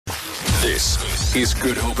This is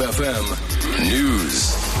Good Hope FM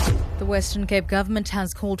News. The Western Cape government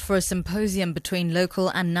has called for a symposium between local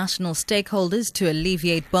and national stakeholders to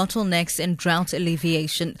alleviate bottlenecks in drought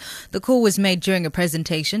alleviation. The call was made during a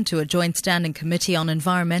presentation to a joint standing committee on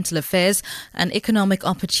environmental affairs and economic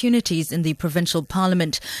opportunities in the provincial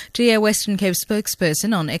parliament. GA Western Cape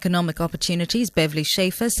spokesperson on economic opportunities, Beverly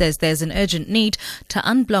Schaefer, says there's an urgent need to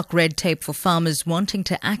unblock red tape for farmers wanting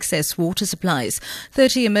to access water supplies.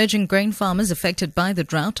 30 emerging grain farmers affected by the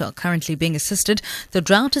drought are currently being assisted. The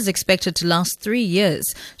drought is expected to last 3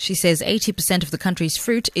 years. She says 80% of the country's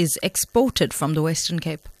fruit is exported from the Western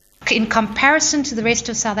Cape. In comparison to the rest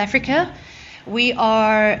of South Africa, we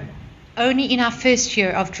are only in our first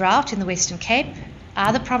year of drought in the Western Cape.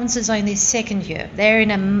 Other provinces are in their second year. They're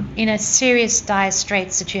in a serious dire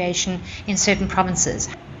straits situation in certain provinces.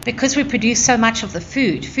 Because we produce so much of the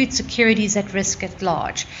food security is at risk at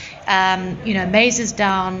large. Maize is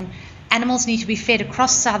down. Animals need to be fed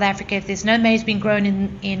across South Africa. If there's no maize being grown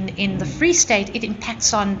in the Free State, it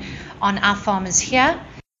impacts on our farmers here.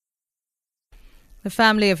 The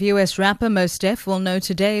family of US rapper Mos Def will know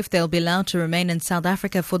today if they'll be allowed to remain in South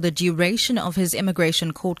Africa for the duration of his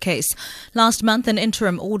immigration court case. Last month, an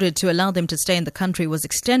interim order to allow them to stay in the country was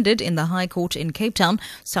extended in the High Court in Cape Town.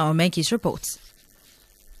 Sarah Menkes reports.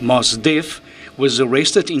 Mos Def was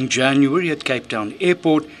arrested in January at Cape Town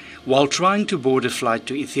Airport while trying to board a flight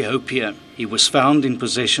to Ethiopia. He was found in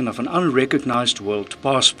possession of an unrecognized world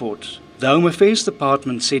passport. The Home Affairs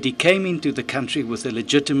Department said he came into the country with a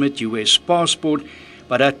legitimate US passport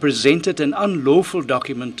but had presented an unlawful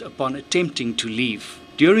document upon attempting to leave.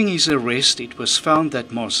 During his arrest, it was found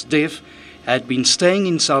that Mos Def had been staying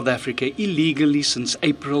in South Africa illegally since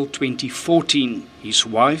April 2014. His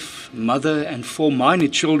wife, mother and 4 minor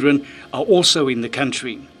children are also in the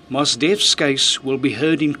country. Mos Def's case will be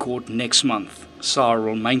heard in court next month.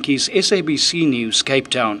 Sarah Menkes, SABC News, Cape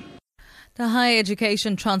Town. The Higher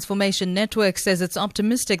Education Transformation Network says it's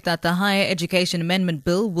optimistic that the Higher Education Amendment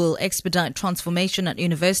Bill will expedite transformation at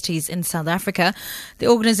universities in South Africa. The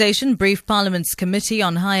organisation briefed Parliament's Committee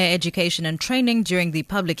on Higher Education and Training during the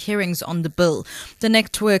public hearings on the bill. The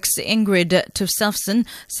network's Ingrid Tufsafson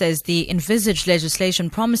says the envisaged legislation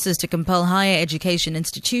promises to compel higher education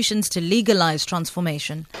institutions to legalise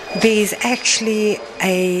transformation. There's actually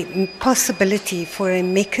a possibility for a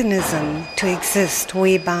mechanism to exist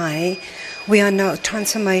whereby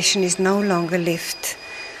transformation is no longer left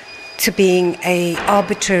to being an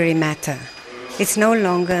arbitrary matter. It's no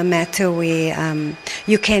longer a matter where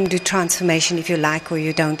you can do transformation if you like, or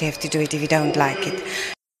you don't have to do it if you don't like it.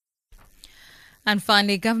 And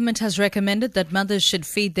finally, government has recommended that mothers should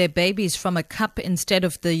feed their babies from a cup instead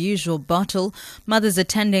of the usual bottle. Mothers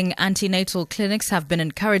attending antenatal clinics have been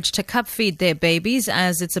encouraged to cup feed their babies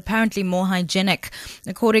as it's apparently more hygienic.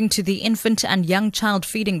 According to the infant and young child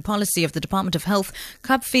feeding policy of the Department of Health,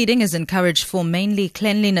 cup feeding is encouraged for mainly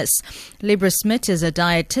cleanliness. Libra Smith is a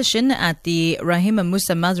dietitian at the Rahima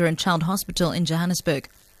Musa Mother and Child Hospital in Johannesburg.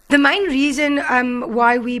 The main reason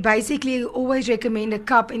why we basically always recommend a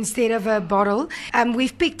cup instead of a bottle,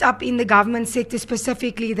 we've picked up in the government sector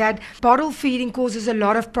specifically that bottle feeding causes a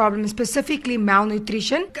lot of problems, specifically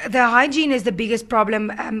malnutrition. The hygiene is the biggest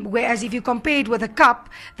problem, whereas if you compare it with a cup,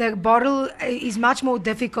 the bottle is much more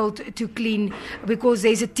difficult to clean because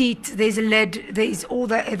there's a teat, there's a lid, there's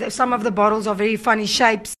some of the bottles are very funny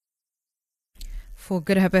shapes. For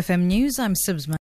Good Hope FM News, I'm Sibs.